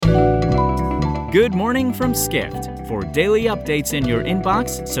Good morning from Skift. For daily updates in your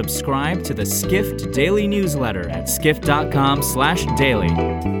inbox, subscribe to the Skift Daily newsletter at skift.com/daily.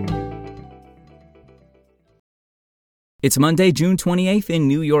 It's Monday, June 28th in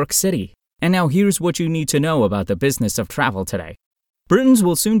New York City. And now here's what you need to know about the business of travel today. Britons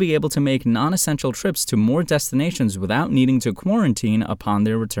will soon be able to make non-essential trips to more destinations without needing to quarantine upon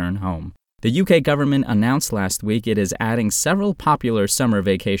their return home. The UK government announced last week it is adding several popular summer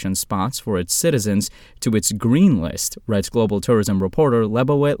vacation spots for its citizens to its green list, writes global tourism reporter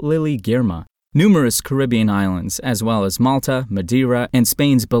Lebowit Lily Girma. Numerous Caribbean islands, as well as Malta, Madeira, and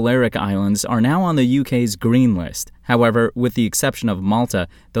Spain's Balearic Islands, are now on the UK's green list. However, with the exception of Malta,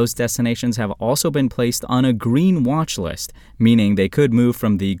 those destinations have also been placed on a green watch list, meaning they could move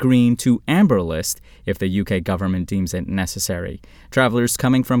from the green to amber list if the UK government deems it necessary. Travelers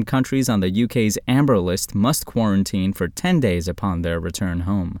coming from countries on the UK's amber list must quarantine for 10 days upon their return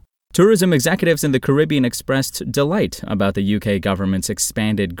home. Tourism executives in the Caribbean expressed delight about the UK government's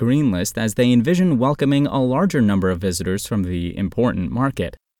expanded green list as they envision welcoming a larger number of visitors from the important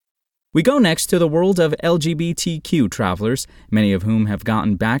market. We go next to the world of LGBTQ travelers, many of whom have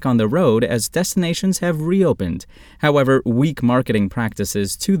gotten back on the road as destinations have reopened. However, weak marketing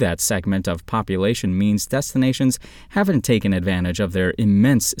practices to that segment of population means destinations haven't taken advantage of their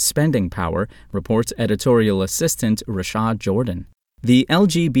immense spending power, reports editorial assistant Rashad Jordan. The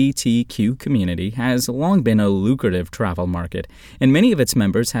LGBTQ community has long been a lucrative travel market, and many of its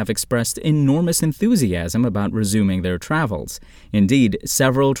members have expressed enormous enthusiasm about resuming their travels. Indeed,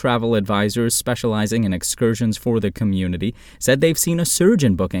 several travel advisors specializing in excursions for the community said they've seen a surge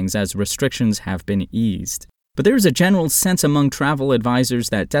in bookings as restrictions have been eased. But there's a general sense among travel advisors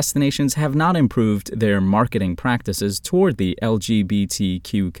that destinations have not improved their marketing practices toward the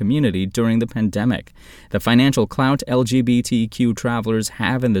LGBTQ community during the pandemic. The financial clout LGBTQ travelers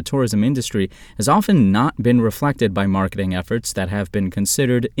have in the tourism industry has often not been reflected by marketing efforts that have been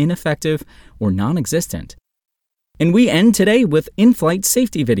considered ineffective or non-existent. And we end today with in-flight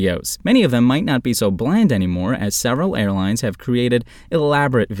safety videos. Many of them might not be so bland anymore, as several airlines have created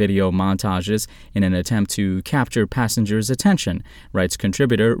elaborate video montages in an attempt to capture passengers' attention, writes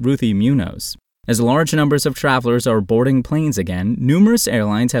contributor Ruthie Munoz. As large numbers of travelers are boarding planes again, numerous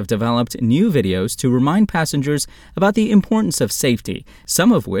airlines have developed new videos to remind passengers about the importance of safety,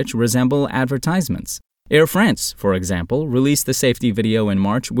 some of which resemble advertisements. Air France, for example, released the safety video in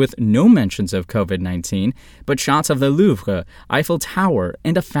March with no mentions of COVID-19, but shots of the Louvre, Eiffel Tower,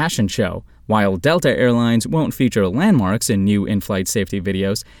 and a fashion show. While Delta Airlines won't feature landmarks in new in-flight safety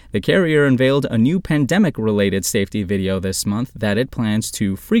videos, the carrier unveiled a new pandemic-related safety video this month that it plans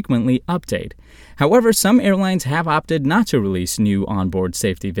to frequently update. However, some airlines have opted not to release new onboard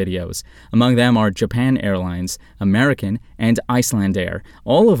safety videos. Among them are Japan Airlines, American, and Icelandair,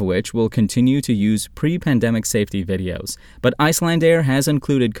 all of which will continue to use pre-pandemic safety videos. But Icelandair has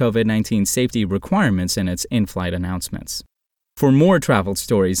included COVID-19 safety requirements in its in-flight announcements. For more travel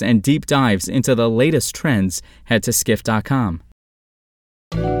stories and deep dives into the latest trends, head to skift.com.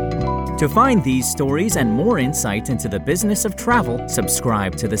 To find these stories and more insight into the business of travel,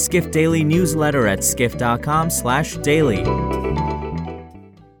 subscribe to the Skift Daily newsletter at skift.com/daily.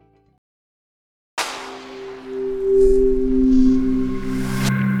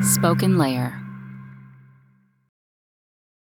 Spoken Layer.